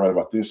 and I write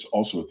about this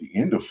also at the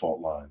end of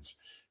Fault Lines,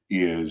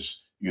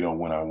 is,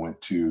 when I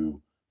went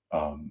to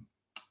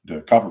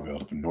the Copper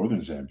Belt up in northern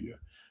Zambia,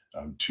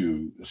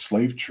 to the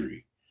slave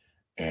tree.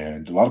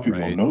 And a lot of people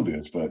don't know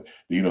this, but,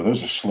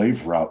 there's a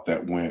slave route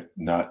that went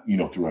not,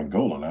 through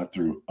Angola, not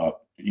through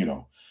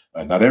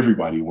not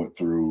everybody went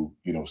through,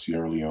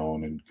 Sierra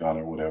Leone and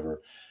Ghana or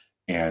whatever.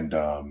 And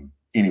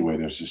anyway,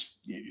 there's this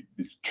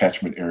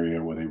catchment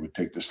area where they would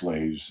take the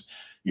slaves,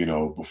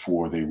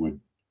 before they would,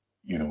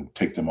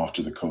 take them off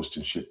to the coast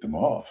and ship them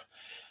off.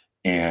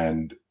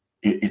 And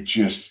it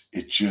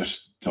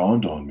just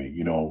dawned on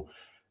me,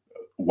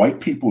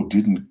 white people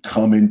didn't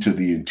come into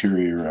the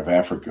interior of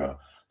Africa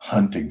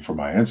hunting for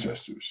my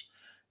ancestors.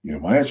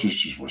 My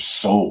ancestors were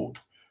sold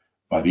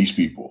by these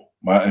people.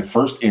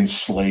 First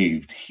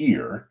enslaved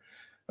here,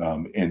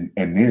 and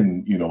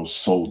then,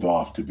 sold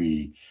off to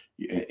be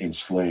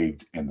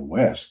enslaved in the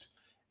West.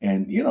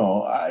 And,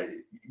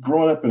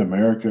 growing up in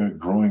America,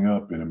 growing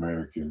up in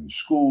American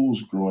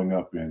schools, growing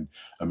up in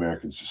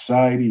American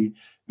society,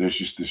 there's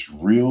just this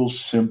real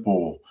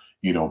simple,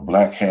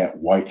 black hat,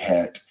 white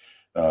hat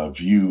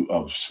view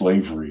of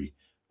slavery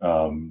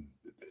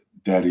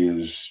that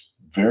is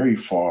very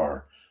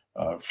far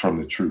from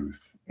the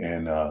truth.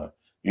 And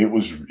it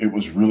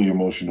was really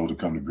emotional to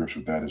come to grips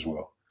with that as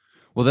well.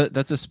 Well,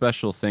 that's a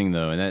special thing,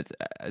 though, and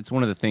it's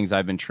one of the things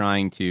I've been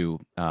trying to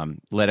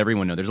let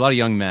everyone know. There's a lot of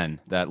young men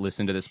that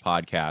listen to this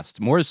podcast,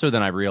 more so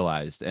than I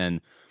realized,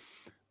 and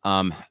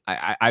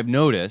I've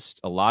noticed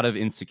a lot of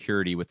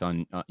insecurity with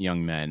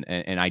young men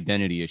and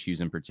identity issues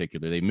in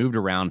particular. They moved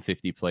around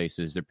 50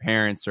 places. Their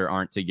parents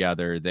aren't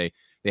together. They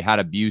had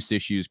abuse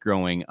issues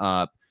growing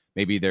up.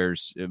 Maybe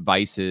there's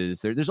vices.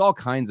 There's all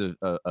kinds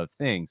of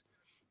things.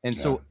 And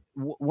so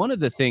one of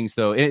the things,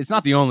 though, it's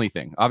not the only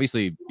thing.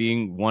 Obviously,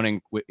 being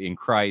one in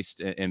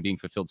Christ and being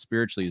fulfilled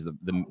spiritually is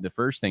the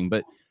first thing.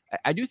 But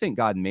I do think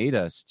God made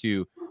us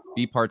to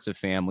be parts of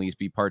families,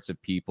 be parts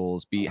of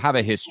peoples, have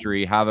a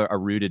history, have a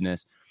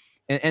rootedness.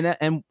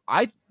 And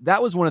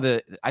that was one of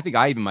the, I think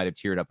I even might have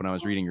teared up when I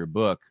was reading your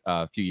book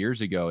a few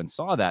years ago and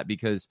saw that,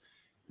 because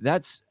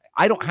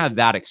I don't have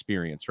that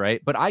experience,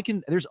 right? But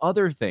there's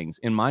other things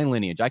in my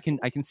lineage. I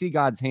can see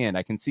God's hand.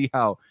 I can see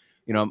how,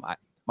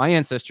 my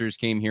ancestors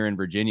came here in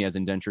Virginia as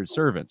indentured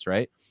servants,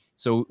 right?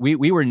 So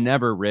we were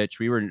never rich.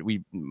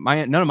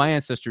 None of my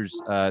ancestors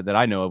that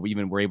I know of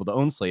even were able to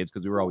own slaves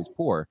because we were always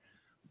poor.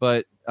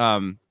 But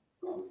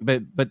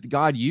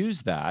God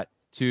used that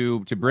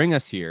to bring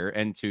us here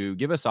and to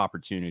give us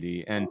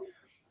opportunity. And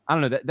I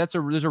don't know, there's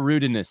a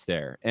rootedness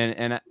there.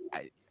 And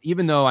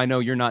even though I know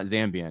you're not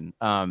Zambian,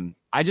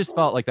 I just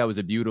felt like that was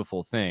a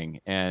beautiful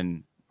thing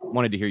and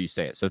wanted to hear you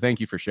say it. So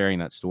thank you for sharing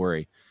that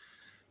story.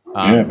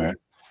 Yeah, man.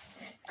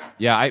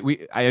 Yeah,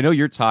 I know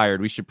you're tired.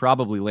 We should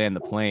probably land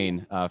the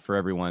plane for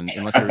everyone,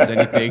 unless there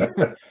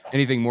was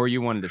anything more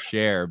you wanted to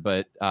share.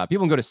 But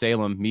people can go to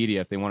Salem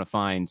Media if they want to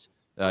find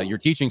your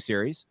teaching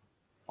series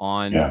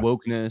on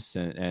wokeness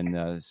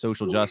and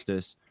social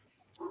justice.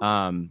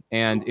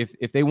 And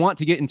if they want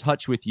to get in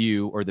touch with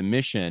you or the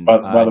mission,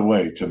 by the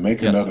way, to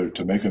make another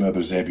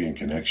Zambian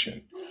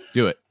connection,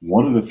 do it.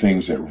 One of the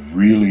things that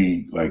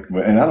really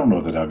and I don't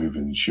know that I've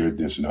even shared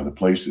this in other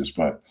places,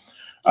 but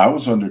I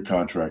was under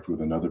contract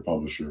with another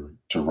publisher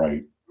to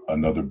write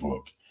another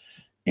book,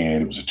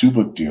 and it was a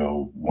 2-book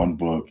deal, 1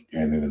 book,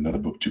 and then another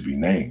book to be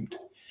named.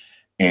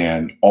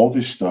 And all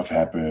this stuff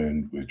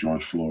happened with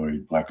George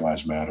Floyd, Black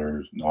Lives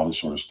Matter, and all this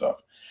sort of stuff.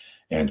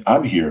 And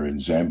I'm here in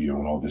Zambia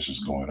when all this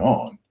is going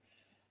on.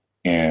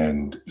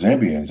 And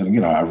Zambians, and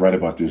again, I write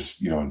about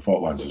this, in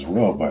Fault Lines as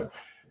well, but,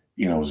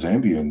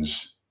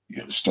 Zambians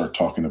start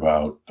talking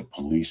about the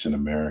police in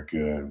America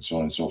and so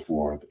on and so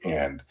forth.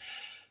 And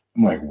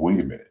I'm like, wait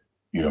a minute,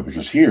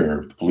 because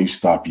here the police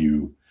stop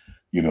you,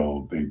 they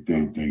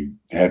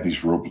have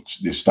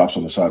these stops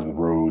on the side of the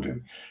road,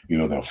 and,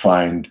 they'll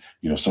find,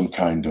 some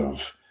kind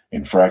of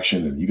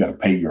infraction, and you got to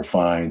pay your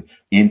fine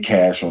in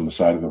cash on the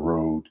side of the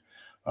road.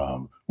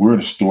 We're in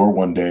a store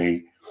one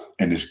day,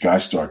 and this guy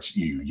starts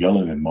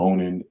yelling and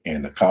moaning,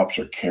 and the cops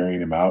are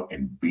carrying him out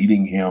and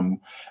beating him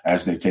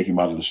as they take him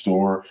out of the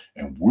store.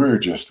 And we're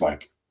just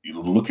like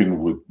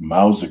looking with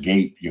mouths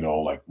agape,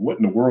 like what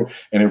in the world?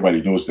 And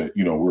everybody knows that,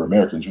 we're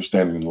Americans. We're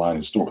standing in line in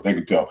the store, but they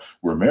can tell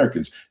we're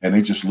Americans. And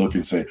they just look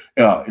and say,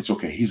 yeah, it's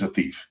okay. He's a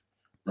thief,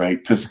 right?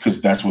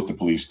 Because that's what the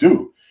police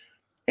do.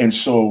 And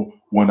so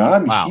when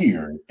I'm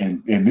here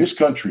in this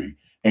country,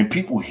 and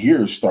people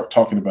here start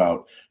talking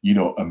about,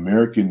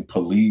 American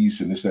police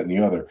and this, that, and the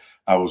other,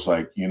 I was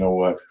like, you know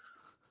what?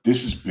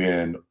 This has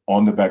been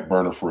on the back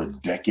burner for a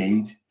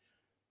decade.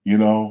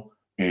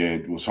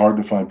 It was hard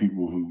to find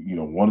people who,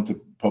 wanted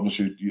to publish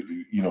it,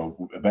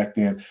 back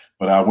then.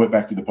 But I went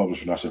back to the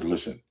publisher and I said,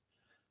 listen,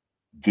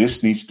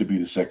 this needs to be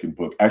the second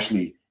book.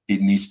 Actually,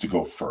 it needs to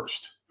go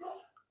first.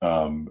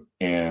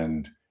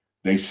 And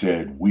they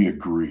said, we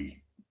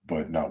agree,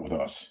 but not with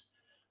us.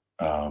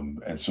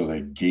 And so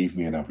they gave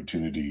me an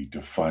opportunity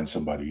to find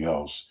somebody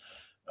else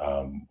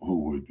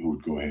who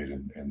would go ahead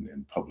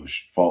and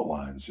publish Fault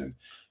Lines. And,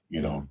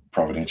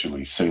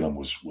 providentially, Salem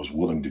was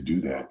willing to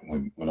do that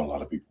when a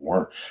lot of people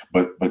weren't.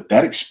 But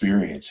that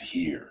experience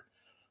here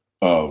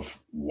of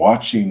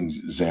watching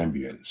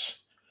Zambians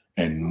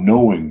and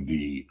knowing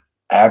the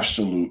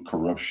absolute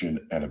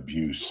corruption and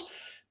abuse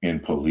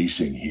in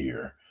policing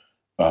here,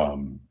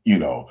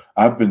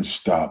 I've been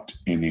stopped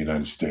in the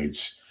United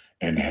States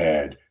and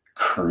had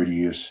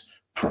courteous,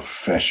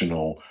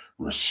 professional,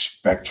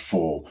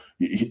 respectful,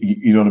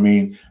 you know what I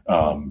mean?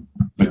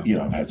 But,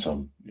 I've had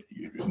some,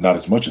 not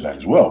as much of that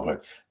as well,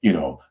 but,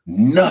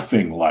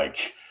 nothing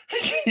like,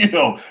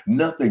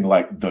 nothing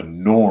like the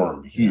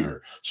norm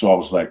here. So I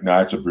was like,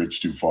 nah, it's a bridge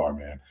too far,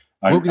 man.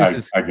 I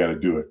got to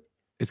do it.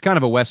 It's kind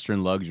of a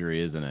Western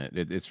luxury, isn't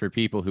it? It's for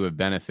people who have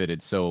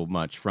benefited so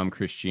much from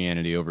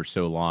Christianity over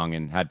so long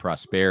and had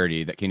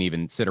prosperity that can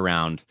even sit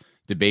around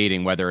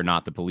debating whether or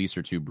not the police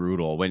are too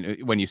brutal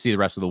when you see the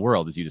rest of the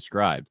world, as you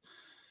described.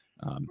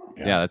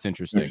 Yeah, that's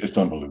interesting. It's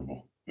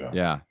unbelievable.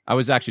 Yeah. I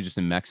was actually just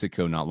in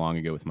Mexico not long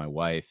ago with my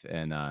wife,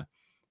 and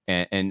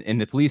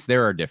the police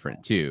there are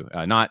different too.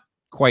 Not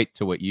quite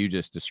to what you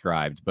just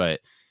described,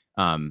 but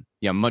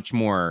much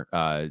more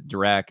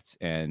direct,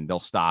 and they'll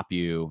stop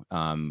you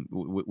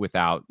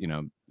without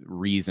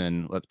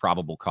reason, that's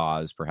probable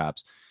cause,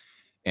 perhaps.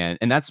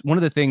 And that's one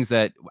of the things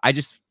that I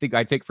just think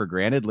I take for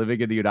granted living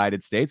in the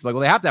United States. Like,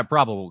 well, they have to have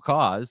probable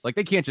cause. Like,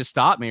 they can't just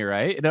stop me,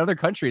 right? In other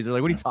countries, they're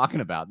like, what are you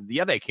talking about?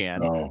 Yeah, they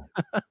can. Oh,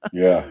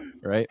 yeah.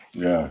 Right?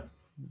 Yeah.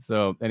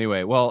 So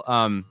anyway, well,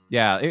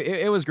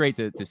 it was great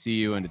to see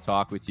you and to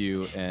talk with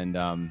you. And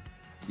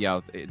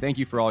thank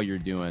you for all you're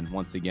doing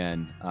once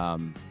again.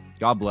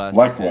 God bless.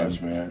 Likewise,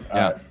 man.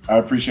 Yeah. I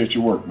appreciate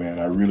your work, man.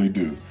 I really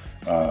do.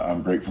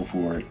 I'm grateful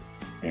for it.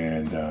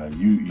 And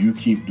you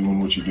keep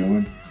doing what you're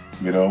doing.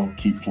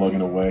 Keep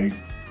plugging away.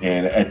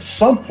 And at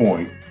some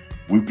point,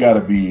 we've got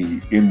to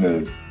be in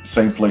the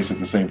same place at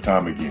the same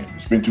time again.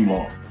 It's been too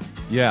long.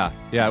 Yeah,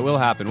 it will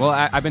happen. Well,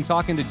 I've been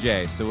talking to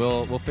Jay, so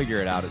we'll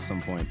figure it out at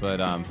some point.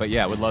 But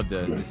yeah, would love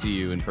to see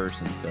you in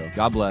person. So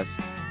God bless.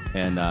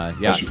 And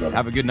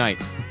have a good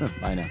night.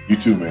 Bye now. You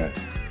too, man.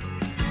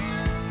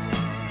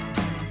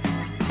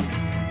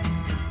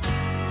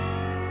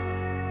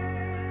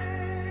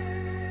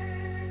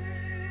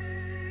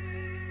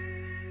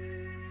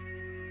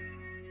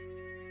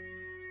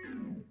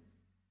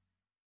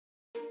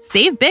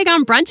 Save big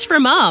on brunch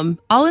for mom,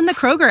 all in the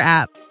Kroger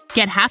app.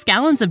 Get half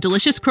gallons of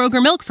delicious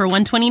Kroger milk for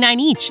 $1.29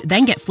 each.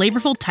 Then get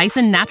flavorful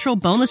Tyson natural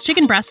boneless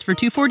chicken breasts for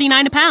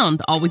 $2.49 a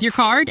pound, all with your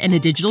card and a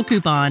digital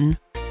coupon.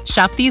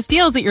 Shop these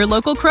deals at your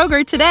local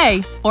Kroger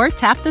today, or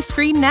tap the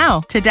screen now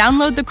to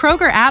download the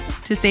Kroger app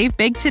to save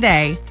big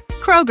today.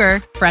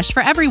 Kroger, fresh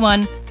for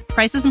everyone.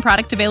 Prices and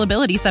product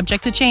availability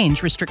subject to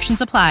change.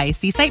 Restrictions apply.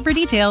 See site for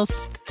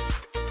details.